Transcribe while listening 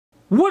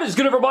What is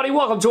good, everybody?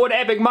 Welcome to an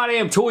epic My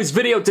Damn Toys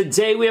video.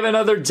 Today we have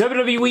another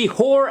WWE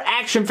horror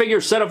action figure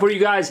setup for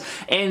you guys,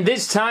 and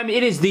this time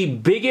it is the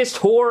biggest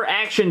horror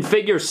action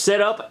figure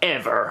setup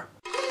ever.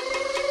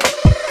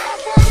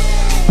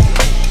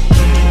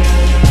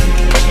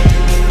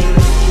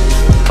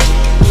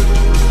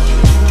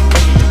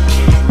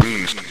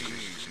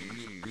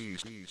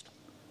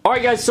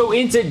 Alright guys, so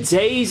in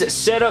today's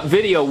setup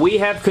video, we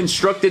have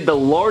constructed the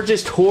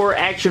largest horror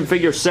action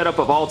figure setup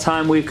of all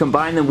time. We've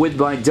combined them with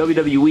my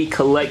WWE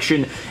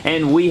collection,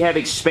 and we have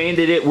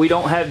expanded it. We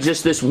don't have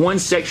just this one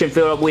section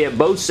filled up, we have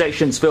both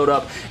sections filled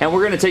up, and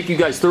we're going to take you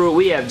guys through it.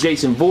 We have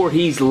Jason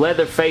Voorhees,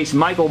 Leatherface,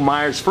 Michael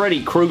Myers,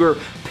 Freddy Krueger,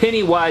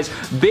 Pennywise,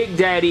 Big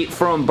Daddy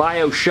from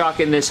BioShock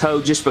in this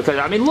hoe, just because,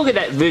 I mean, look at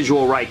that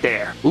visual right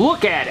there.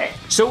 Look at it.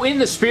 So in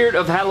the spirit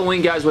of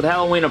Halloween, guys, with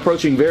Halloween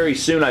approaching very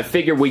soon, I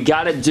figured we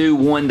got to do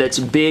one that's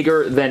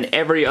bigger than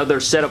every other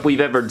setup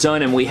we've ever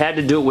done, and we had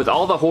to do it with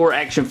all the horror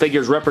action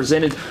figures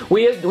represented.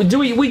 We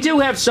do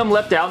have some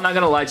left out, not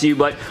going to lie to you,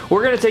 but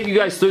we're going to take you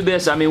guys through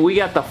this. I mean, we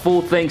got the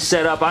full thing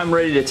set up. I'm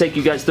ready to take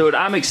you guys through it.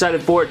 I'm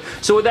excited for it.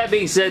 So with that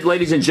being said,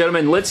 ladies and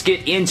gentlemen, let's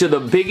get into the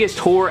biggest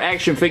horror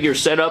action figure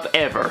setup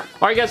ever.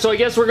 Alright guys, so I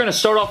guess we're going to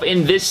start off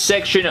in this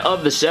section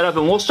of the setup,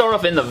 and we'll start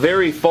off in the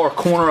very far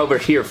corner over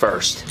here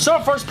first. So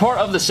our first part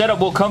of the setup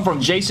will come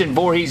from Jason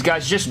Voorhees,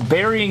 guys, just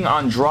burying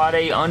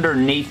Andrade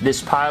underneath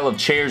this pile of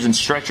chairs and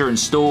stretcher and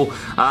stool.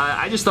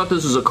 I just thought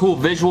this was a cool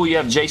visual. You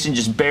have Jason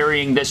just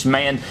burying this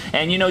man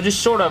and, you know,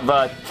 just sort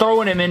of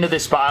throwing him into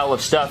this pile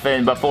of stuff,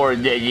 and before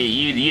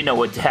you know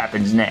what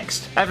happens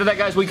next. After that,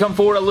 guys, we come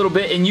forward a little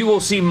bit and you will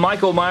see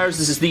Michael Myers.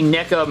 This is the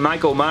NECA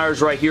Michael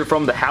Myers right here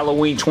from the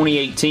Halloween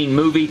 2018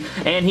 movie,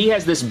 and he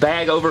has this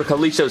bag over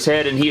Kalisto's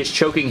head and he is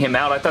choking him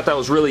out. I thought that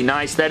was really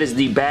nice. That is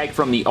the bag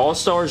from the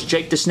All-Stars,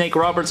 Jake the Snake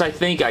Roberts, I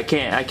think. I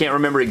can't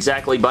remember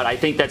exactly, but I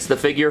think that's the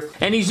figure.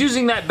 And he's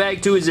using that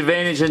bag to his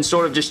advantage and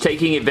sort of just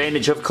taking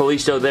advantage of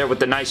Kalisto there with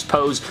the nice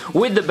pose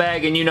with the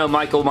bag, and you know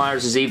Michael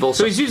Myers is evil.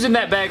 So he's using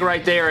that bag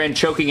right there and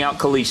choking out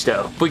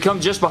Kalisto. If we come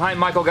just behind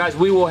Michael, guys,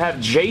 we will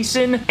have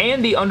Jason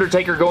and the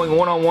Undertaker going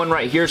one-on-one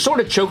right here, sort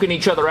of choking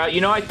each other out.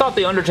 You know, I thought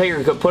the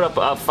Undertaker could put up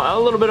a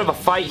little bit of a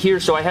fight here,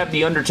 so I have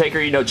the Undertaker,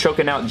 you know,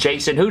 choking out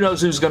Jason. Who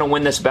knows who's going to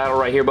win this battle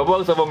right here, but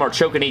both of them are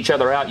choking each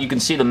other out. You can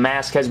see the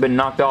mask has been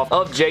knocked off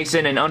of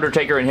Jason, and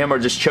Undertaker and him are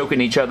just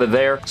choking each other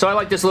there. So I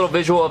like this little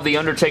visual of the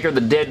Undertaker,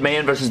 the dead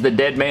man versus the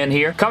dead man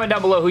here. Comment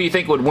down below who you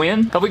think would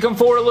win. If we come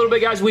forward a little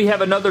bit, guys, we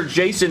have another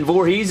Jason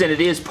Voorhees, and it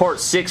is part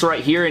 6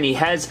 right here, and he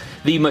has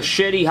the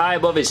machete high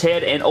above his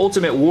head, and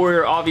Ultimate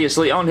Warrior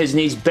obviously on his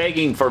knees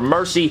begging for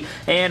mercy,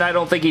 and I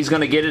don't think he's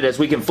going to get it, as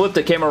we can flip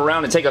the camera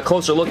around and take a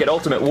closer look at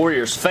Ultimate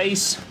Warrior's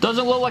face.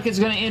 Doesn't look like it's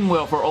going to end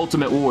well for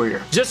Ultimate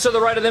Warrior. Just to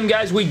the right of them,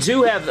 guys, we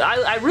do have,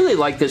 I really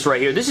like this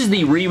right here. This is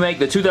the remake,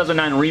 the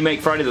 2009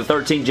 remake Friday the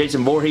 13th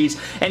Jason Voorhees,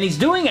 and he's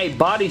doing a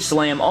body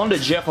slam onto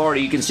Jeff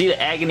Hardy. You can see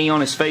the agony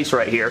on his face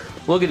right here.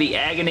 Look at the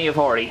agony of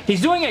Hardy.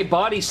 He's doing a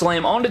body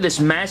slam onto this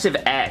massive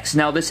axe.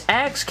 Now, this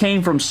axe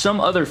came from some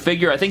other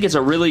figure. I think it's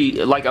a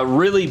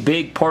really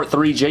big Part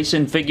 3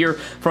 Jason figure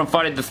from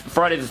Friday the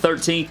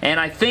 13th, and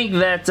I think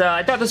that,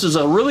 I thought this was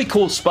a really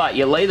cool spot.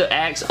 You lay the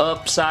axe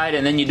upside,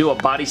 and then you do a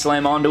body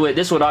slam onto it.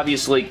 This would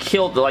obviously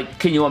kill, like,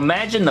 can you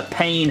imagine the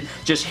pain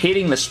just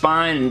hitting the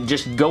spine and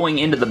just going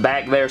into the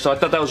back there? So I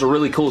thought that was a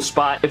really cool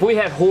spot. If we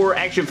had horror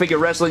action figure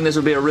wrestling, this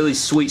would be a really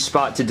sweet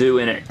spot to do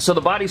in it. So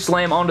the body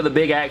slam onto the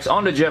big axe,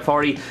 onto Jeff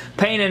Hardy,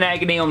 pain and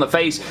agony on the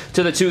face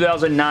to the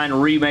 2009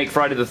 remake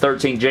Friday the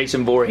 13th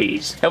Jason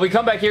Voorhees. If we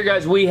come back here,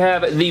 guys, we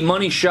have the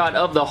money shot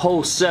of the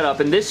whole setup,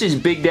 and this is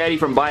Big Daddy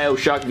from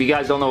BioShock. If you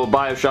guys don't know what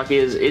BioShock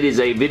is, it is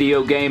a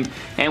video game,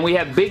 and we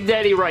have Big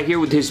Daddy right here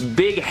with his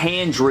big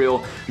hand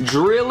drill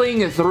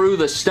drilling through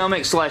the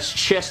stomach /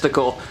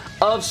 chesticle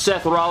of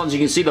Seth Rollins. You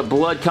can see the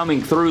blood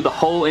coming through the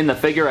hole in the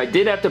figure. I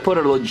did have to put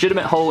a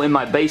legitimate hole in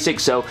my basic,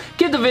 so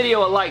give the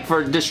video a like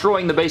for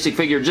destroying the basic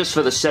figure just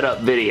for the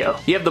setup video.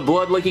 You have the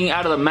blood leaking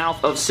out of the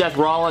mouth of Seth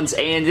Rollins,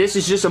 and this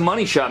is just a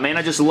money shot, man.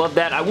 I just love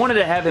that. I wanted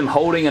to have him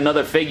holding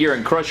another figure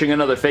and crushing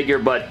another figure,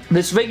 but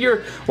this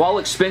figure, while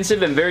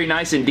expensive and very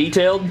nice and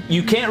detailed,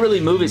 you can't really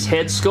move his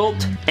head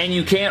sculpt, and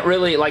you can't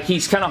really, like,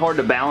 he's kind of hard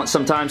to balance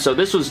sometimes, so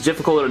this was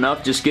difficult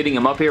enough just getting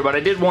him up here, but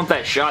I did want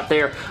that shot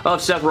there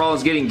of Seth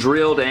Rollins getting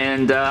drilled, and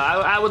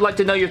I would like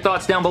to know your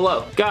thoughts down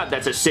below. God,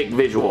 that's a sick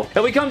visual.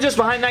 If we come just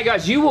behind that,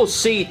 guys, you will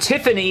see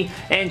Tiffany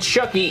and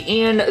Chucky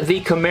in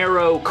the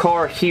Camaro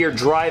car here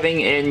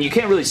driving, and you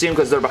can't really see them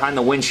because they're behind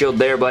the windshield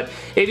there, but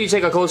if you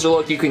take a closer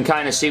look, you can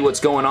kind of see what's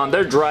going on.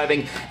 They're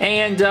driving,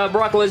 and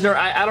Brock Lesnar,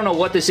 I don't know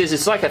what this is.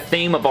 It's like a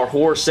theme of our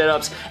horror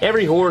setups.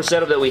 Every horror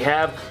setup that we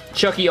have,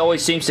 Chucky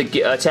always seems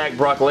to attack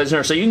Brock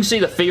Lesnar, so you can see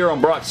the fear on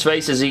Brock's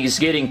face as he's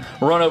getting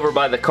run over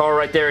by the car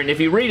right there, and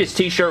if you read his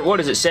t-shirt, what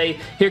does it say?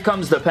 Here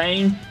comes the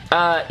pain.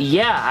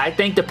 Yeah, I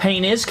think the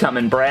pain is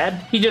coming,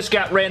 Brad. He just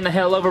got ran the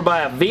hell over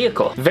by a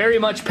vehicle. Very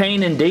much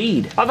pain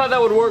indeed. I thought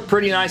that would work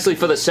pretty nicely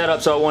for the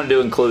setup, so I wanted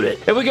to include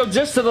it. If we go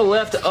just to the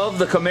left of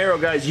the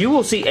Camaro, guys, you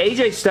will see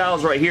AJ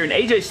Styles right here. And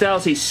AJ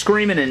Styles, he's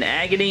screaming in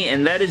agony,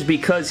 and that is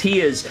because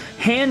he is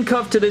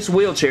handcuffed to this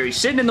wheelchair. He's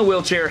sitting in the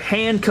wheelchair,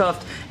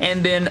 handcuffed,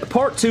 and then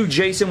part 2,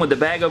 Jason, with the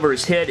bag over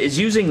his head, is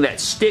using that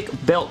stick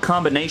belt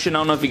combination. I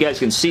don't know if you guys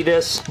can see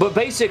this, but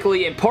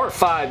basically in part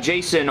 5,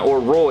 Jason, or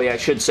Roy, I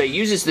should say,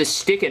 uses this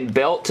stick and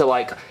belt to,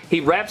 like, he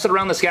wraps it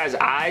around this guy's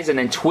eyes and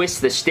then twists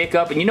the stick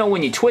up, and you know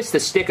when you twist the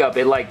stick up,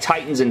 it like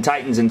tightens and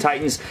tightens and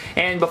tightens,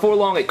 and before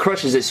long it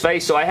crushes his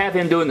face. So I have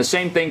him doing the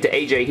same thing to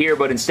AJ here,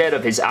 but instead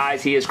of his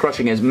eyes, he is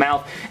crushing his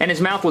mouth, and his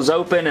mouth was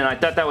open, and I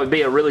thought that would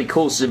be a really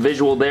cool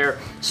visual there.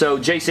 So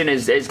Jason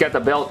has got the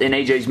belt in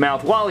AJ's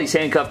mouth while he's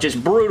handcuffed.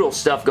 Just brutal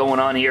stuff going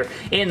on here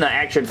in the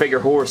action figure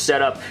horror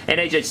setup, and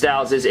AJ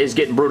Styles is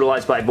getting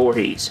brutalized by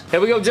Voorhees.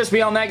 If we go just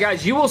beyond that,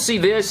 guys, you will see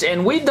this,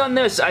 and we've done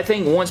this, I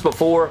think, once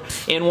before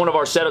in one of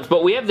our setups,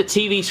 but we have the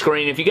TV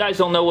screen. If you guys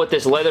don't know what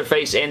this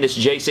Leatherface and this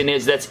Jason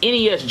is, that's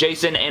NES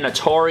Jason and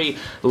Atari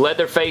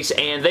Leatherface,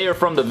 and they are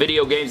from the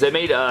video games. They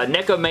made,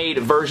 NECA made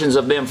versions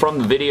of them from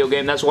the video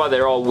game. That's why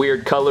they're all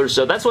weird colors.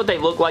 So that's what they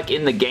look like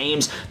in the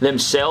games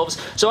themselves.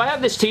 So I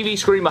have this TV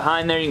screen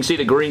behind there. You can see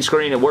the green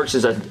screen. It works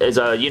as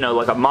a you know,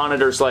 like a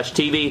monitor slash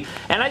TV,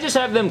 and I just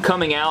have them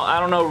coming out. I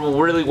don't know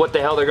really what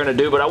the hell they're going to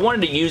do, but I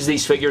wanted to use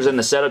these figures in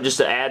the setup just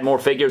to add more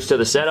figures to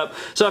the setup.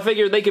 So I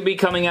figured they could be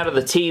coming out of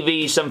the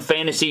TV, some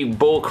fantasy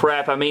bull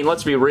crap. I mean,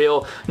 let's be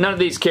real. None of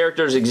these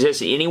characters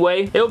exist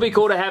anyway. It would be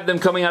cool to have them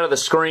coming out of the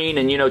screen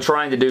and, you know,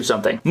 trying to do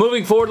something.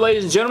 Moving forward,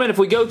 ladies and gentlemen, if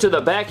we go to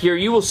the back here,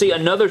 you will see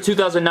another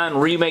 2009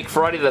 remake,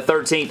 Friday the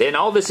 13th, and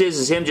all this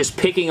is him just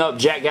picking up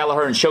Jack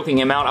Gallagher and choking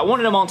him out. I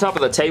wanted him on top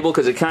of the table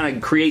because it kind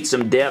of creates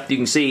some depth. You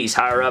can see he's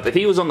higher up. If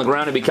he was on the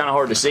ground, it'd be kind of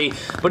hard to see,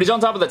 but he's on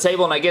top of the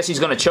table, and I guess he's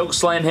going to choke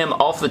slam him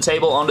off the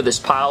table onto this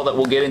pile that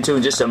we'll get into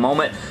in just a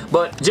moment.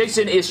 But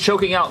Jason is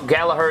choking out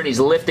Gallagher, and he's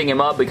lifting him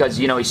up because,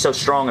 you know, he's so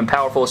strong and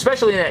powerful,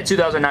 especially in that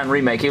 2009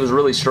 remake. He was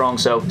really strong,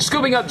 so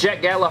scooping up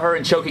Jack Gallagher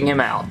and choking him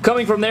out.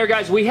 Coming from there,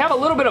 guys, we have a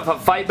little bit of a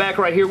fight back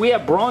right here. We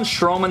have Braun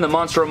Strowman, the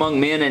Monster Among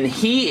Men, and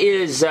he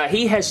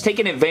has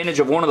taken advantage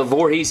of one of the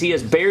Voorhees. He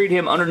has buried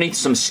him underneath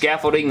some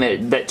scaffolding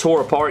that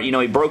tore apart. You know,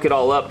 he broke it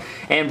all up,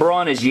 and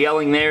Braun is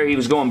yelling there. He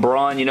was going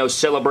Braun, you know,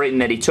 celebrating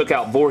that he took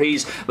out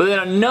Voorhees, but then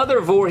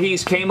another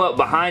Voorhees came up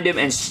behind him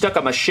and stuck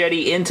a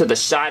machete into the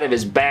side of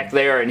his back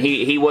there, and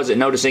he wasn't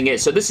noticing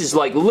it. So this is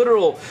like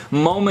literal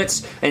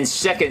moments and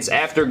seconds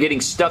after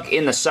getting stuck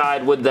in the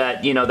side with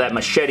that, you know, that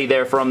machete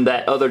there from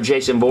that other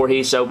Jason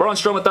Voorhees. So Braun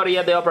Strowman thought he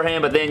had the upper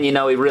hand, but then, you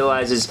know, he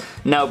realizes,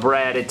 no,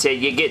 Brad,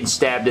 you're getting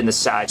stabbed in the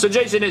side. So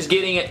Jason is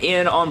getting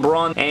in on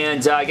Braun,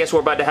 and I guess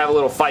we're about to have a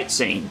little fight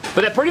scene.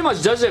 But that pretty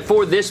much does it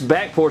for this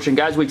back portion,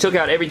 guys. We took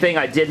out everything.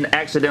 I didn't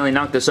accidentally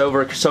knock this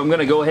over, so I'm going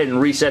to go ahead and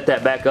reset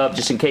that back up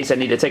just in case I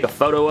need to take a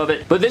photo of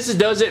it. But this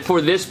does it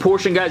for this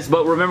portion, guys.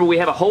 But remember, we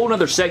have a whole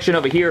other section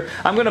over here.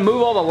 I'm going to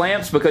move all the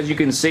lamps because you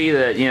can see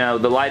that, you know,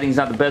 the lighting's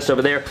not the best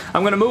over there.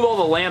 I'm going to move all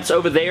the lamps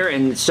over there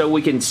and so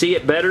we can see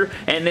it better,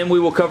 and then we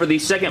will cover the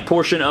second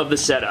portion of the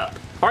setup.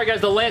 Alright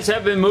guys, the lamps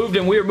have been moved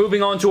and we are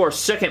moving on to our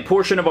second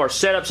portion of our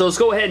setup, so let's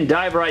go ahead and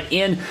dive right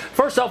in.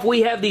 First off,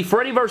 we have the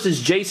Freddy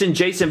vs.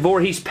 Jason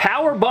Voorhees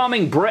power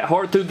bombing Bret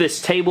Hart through this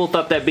table.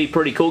 Thought that'd be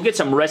pretty cool. Get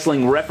some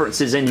wrestling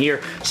references in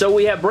here. So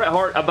we have Bret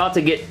Hart about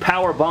to get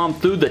power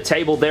bombed through the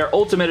table there.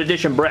 Ultimate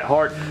Edition Bret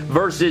Hart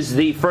versus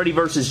the Freddy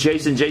vs.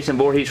 Jason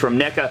Voorhees from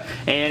NECA,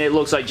 and it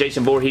looks like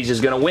Jason Voorhees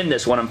is going to win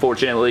this one,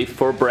 unfortunately,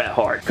 for Bret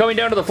Hart. Coming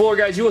down to the floor,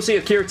 guys, you will see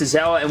Akira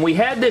Tozawa, and we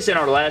had this in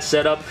our last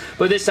setup,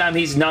 but this time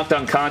he's knocked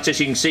unconscious.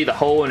 You can see the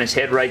hole in his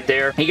head right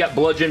there. He got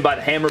bludgeoned by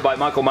the hammer by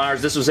Michael Myers.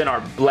 This was in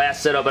our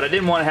last setup, but I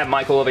didn't want to have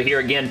Michael over here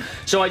again,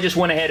 so I just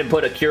went ahead and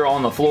put Akira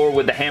on the floor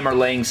with the hammer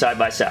laying side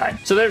by side.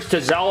 So there's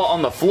Tozawa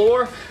on the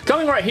floor.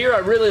 Coming right here, I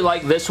really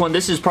like this one.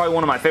 This is probably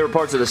one of my favorite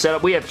parts of the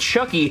setup. We have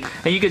Chucky,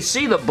 and you can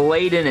see the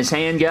blade in his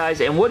hand,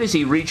 guys, and what is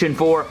he reaching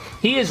for?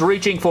 He is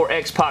reaching for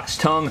X-Pac's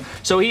tongue,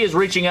 so he is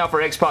reaching out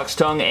for X-Pac's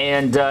tongue,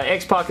 and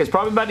X-Pac is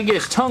probably about to get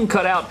his tongue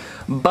cut out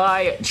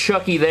by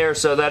Chucky there,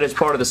 so that is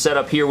part of the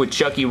setup here with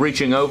Chucky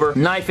reaching over.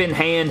 Knife in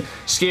hand,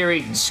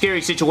 scary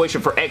situation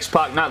for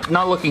X-Pac.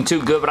 Not looking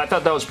too good, but I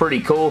thought that was pretty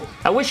cool.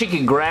 I wish he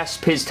could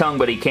grasp his tongue,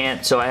 but he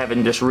can't, so I have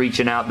him just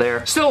reaching out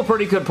there. Still a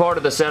pretty good part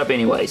of the setup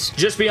anyways.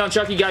 Just beyond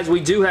Chucky, guys, we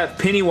do have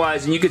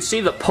Pennywise, and you can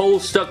see the pole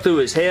stuck through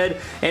his head,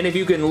 and if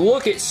you can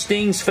look at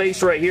Sting's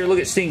face right here, look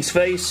at Sting's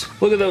face.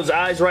 Look at those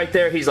eyes right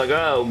there. He's like,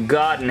 oh,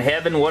 God in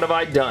heaven, what have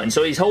I done?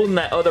 So he's holding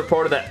that other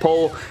part of that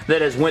pole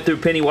that has went through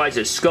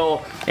Pennywise's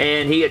skull,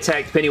 and he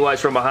attacked Pennywise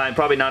from behind.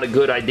 Probably not a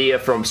good idea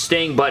from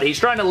Sting, but he's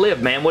trying to lift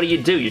live, man. What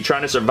do? You're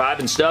trying to survive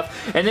and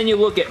stuff. And then you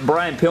look at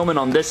Brian Pillman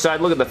on this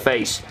side. Look at the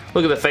face.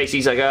 Look at the face.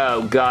 He's like,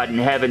 oh, God in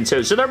heaven,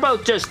 too. So they're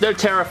both they're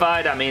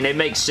terrified. I mean, it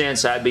makes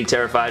sense. I'd be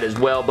terrified as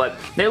well, but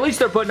at least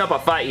they're putting up a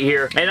fight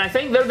here. And I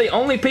think they're the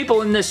only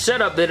people in this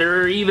setup that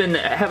are even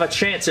have a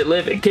chance at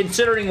living,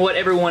 considering what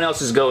everyone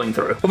else is going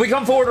through. If we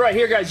come forward right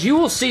here, guys, you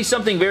will see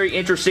something very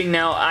interesting.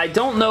 Now, I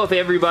don't know if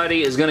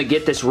everybody is going to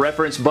get this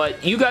reference,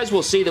 but you guys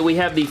will see that we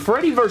have the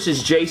Freddy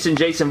vs. Jason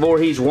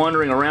Voorhees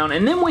wandering around,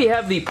 and then we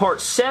have the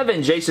Part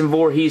 7 Jason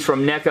Voorhees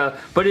from NECA,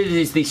 but it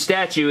is the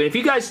statue. And if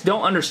you guys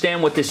don't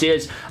understand what this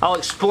is, I'll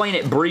explain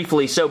it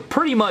briefly. So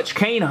pretty much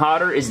Kane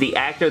Hodder is the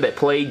actor that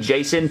played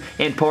Jason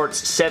in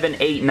Parts 7,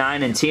 8,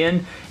 9, and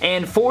 10.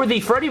 And for the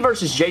Freddy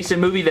vs. Jason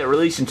movie that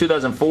released in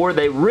 2004,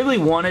 they really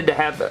wanted to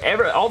have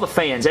all the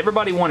fans,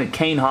 everybody wanted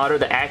Kane Hodder,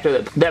 the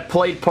actor that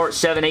played Part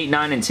 7, 8,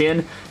 9, and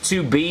 10,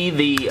 to be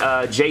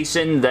the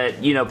Jason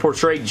that, you know,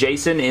 portrayed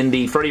Jason in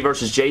the Freddy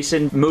vs.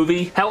 Jason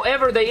movie.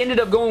 However, they ended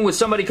up going with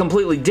somebody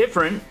completely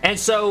different, and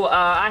so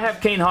I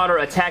have Kane Hodder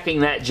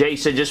attacking that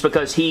Jason just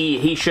because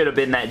he should have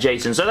been that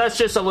Jason. So that's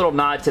just a little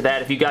nod to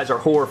that. If you guys are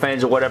horror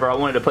fans or whatever, I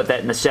wanted to put that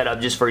in the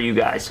setup just for you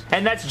guys.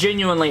 And that's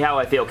genuinely how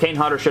I feel. Kane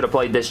Hodder should have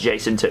played this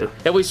Jason too.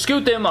 If we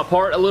scoot them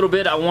apart a little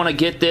bit, I want to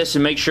get this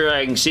and make sure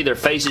I can see their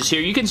faces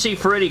here. You can see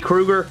Freddy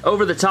Krueger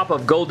over the top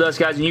of Goldust,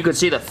 guys, and you can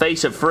see the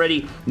face of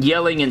Freddy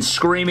yelling and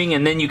screaming,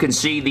 and then you can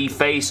see the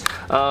face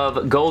of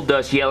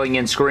Goldust yelling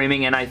and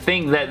screaming. And I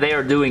think that they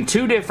are doing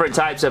two different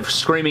types of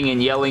screaming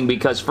and yelling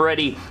because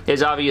Freddy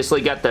has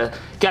obviously got the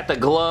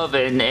glove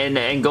and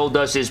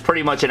Goldust is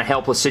pretty much in a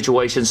helpless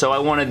situation. So I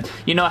wanted,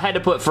 you know, I had to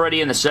put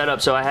Freddy in the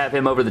setup, so I have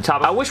him over the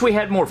top. I wish we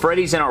had more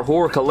Freddys in our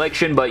horror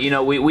collection, but, you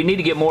know, we need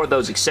to get more of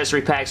those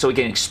accessory packs so we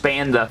can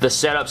expand the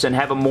setups and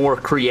have them more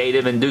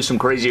creative and do some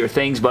crazier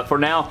things. But for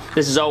now,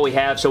 this is all we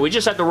have, so we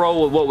just have to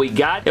roll with what we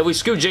got. If we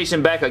scoot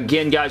Jason back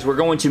again, guys, we're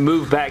going to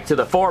move back to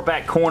the far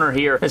back corner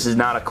here. This is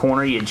not a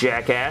corner, you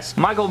jackass.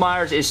 Michael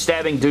Myers is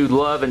stabbing Dude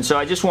Love, and so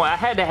I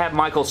had to have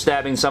Michael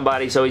stabbing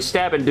somebody, so he's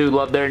stabbing Dude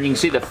Love there, and you can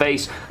see the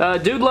face.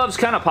 Dude Love's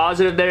kind of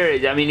positive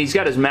there. I mean, he's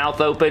got his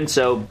mouth open,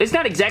 so it's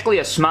not exactly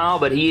a smile,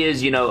 but he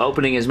is, you know,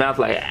 opening his mouth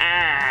like,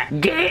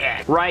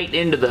 get right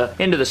into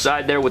the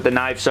side there with the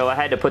knife, so I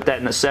had to put that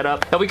in the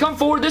setup. Now we come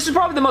forward, this is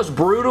probably the most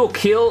brutal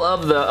kill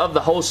of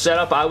the whole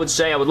setup, I would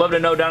say. I would love to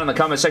know down in the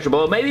comment section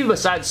below. Maybe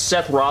besides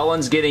Seth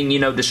Rollins getting, you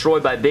know,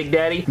 destroyed by Big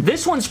Daddy.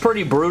 This one's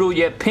pretty brutal.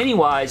 You have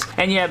Pennywise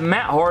and you have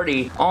Matt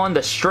Hardy on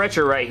the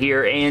stretcher right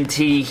here, and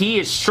he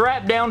is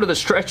strapped down to the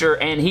stretcher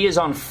and he is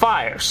on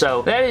fire.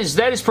 So that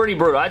is pretty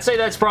brutal. I'd say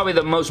that's probably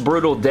the most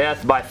brutal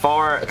death by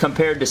far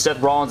compared to Seth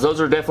Rollins.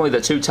 Those are definitely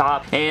the two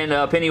top, and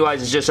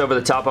Pennywise is just over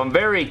the top.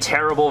 Very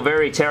terrible,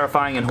 very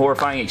terrifying and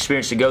horrifying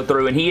experience to go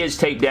through, and he is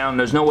taped down.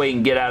 There's no way he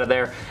can get out of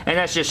there, and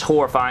that's just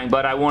horrifying,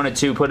 but I wanted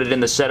to put it in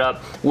the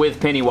setup with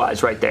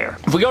Pennywise right there.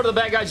 If we go to the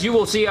back, guys, you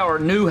will see our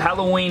new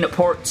Halloween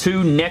Part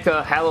 2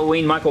 NECA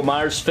Halloween Michael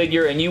Myers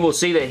figure, and you will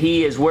see that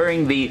he is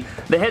wearing the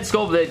head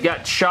sculpt that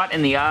got shot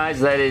in the eyes.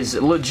 That is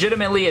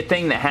legitimately a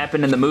thing that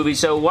happened in the movie,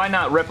 so why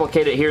not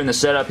replicate it here in the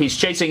setup? He's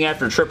chasing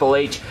after Triple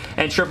H,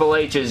 and Triple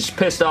H is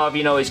pissed off.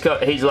 You know,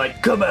 he's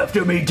like, come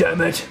after me,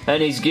 damn it,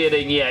 and he's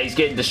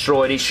getting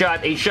destroyed. He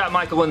shot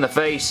Michael in the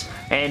face,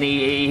 and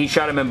he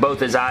shot him in both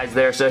his eyes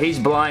there, so he's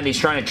blind. He's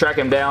trying to track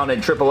him down,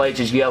 and Triple H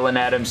is yelling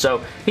at him,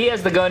 so he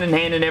has the gun in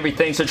hand and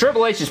everything, so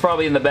Triple H is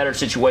probably in the better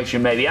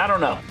situation, maybe. I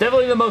don't know.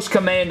 Definitely the most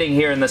commanding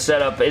here in the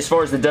setup as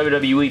far as the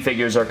WWE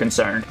figures are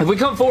concerned. If we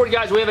come forward,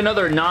 guys, we have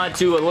another nod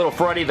to a little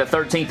Friday the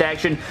 13th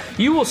action.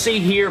 You will see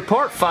here,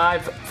 Part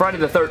 5, Friday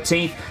the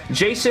 13th,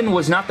 Jason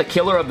was not the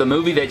killer of the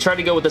movie. They tried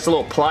to go with this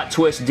little plot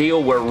twist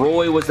deal where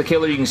Roy was the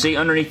killer. You can see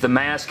underneath the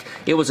mask,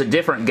 it was a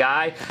different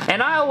guy,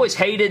 and I always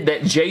hated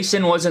that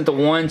Jason wasn't the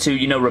one to,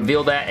 you know,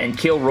 reveal that and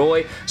kill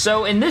Roy.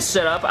 So in this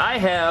setup, I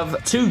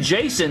have two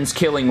Jasons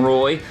killing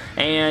Roy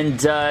and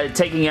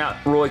taking out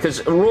Roy,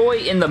 because Roy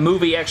in the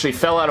movie actually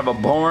fell out of a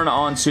barn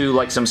onto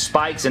like some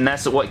spikes, and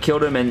that's what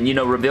killed him and, you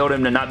know, revealed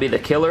him to not be the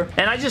killer.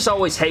 And I just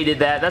always hated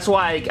that. That's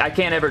why I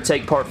can't ever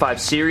take Part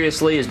 5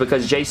 seriously, is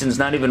because Jason's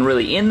not even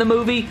really in the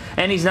movie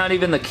and he's not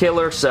even the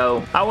killer.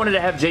 So I wanted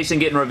to have Jason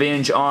getting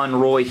revenge on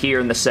Roy here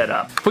in the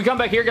setup. If we come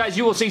back here, guys,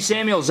 you will see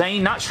Samuel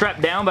Zane not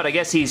strapped down, but I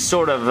guess he's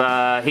sort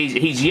of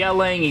he's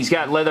yelling. He's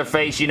got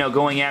Leatherface, you know,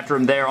 going after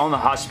him there on the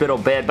hospital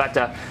bed, about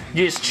to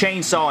just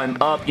chainsaw him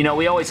up. You know,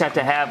 we always have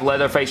to have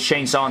Leatherface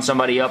chainsawing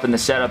somebody up in the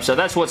setup, so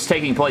that's what's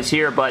taking place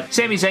here. But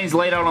Sami Zayn's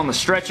laid out on the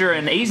stretcher,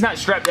 and he's not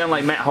strapped down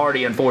like Matt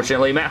Hardy,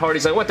 unfortunately. Matt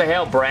Hardy's like, what the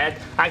hell, Brad?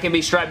 I can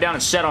be strapped down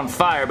and set on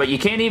fire, but you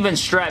can't even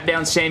strap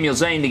down Samuel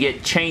Zane to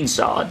get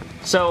chainsawed.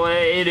 So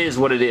it is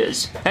what it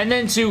is. And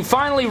then to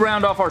finally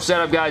round off our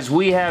setup, guys,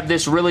 we have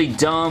this really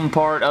dumb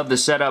part of the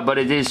setup, but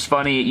it is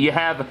funny. You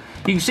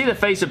can see the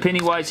face of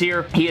Pennywise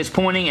here. He is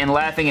pointing and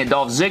laughing at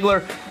Dolph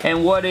Ziggler.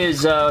 And what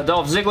is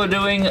Dolph Ziggler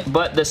doing?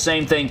 But the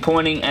same thing,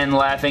 pointing and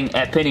laughing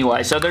at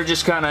Pennywise. So they're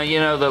just kind of, you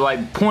know, they're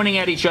like pointing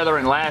at each other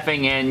and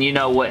laughing, and you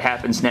know what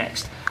happens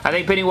next. I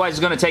think Pennywise is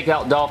going to take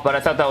out Dolph, but I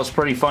thought that was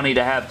pretty funny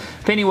to have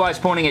Pennywise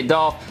pointing at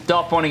Dolph,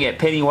 Dolph pointing at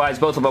Pennywise,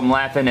 both of them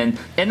laughing, and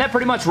that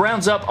pretty much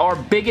rounds up our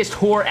biggest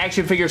horror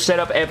action figure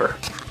setup ever.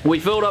 We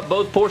filled up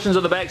both portions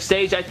of the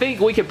backstage. I think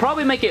we could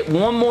probably make it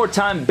one more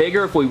time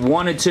bigger if we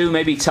wanted to,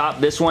 maybe top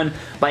this one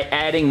by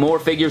adding more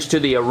figures to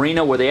the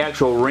arena where the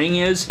actual ring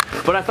is,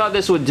 but I thought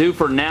this would do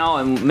for now,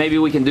 and maybe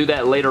we can do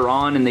that later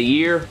on in the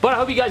year. But I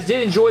hope you guys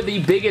did enjoy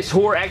the biggest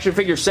horror action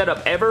figure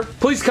setup ever.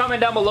 Please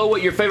comment down below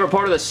what your favorite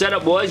part of the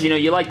setup was. You know,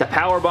 you like the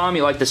power bomb,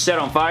 you like the set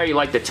on fire, you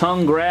like the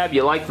tongue grab,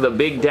 you like the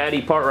Big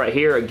Daddy part right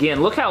here.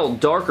 Again, look how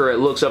darker it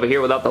looks over here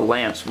without the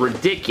lamps.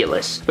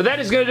 Ridiculous. But that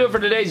is going to do it for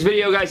today's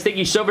video, guys. Thank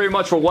you so very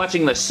much for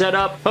watching the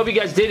setup. Hope you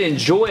guys did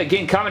enjoy.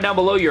 Again, comment down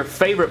below your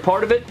favorite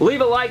part of it.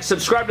 Leave a like,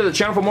 subscribe to the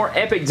channel for more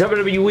epic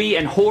WWE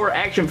and horror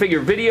action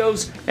figure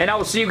videos, and I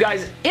will see you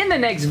guys in the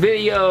next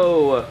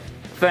video.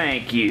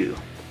 Thank you.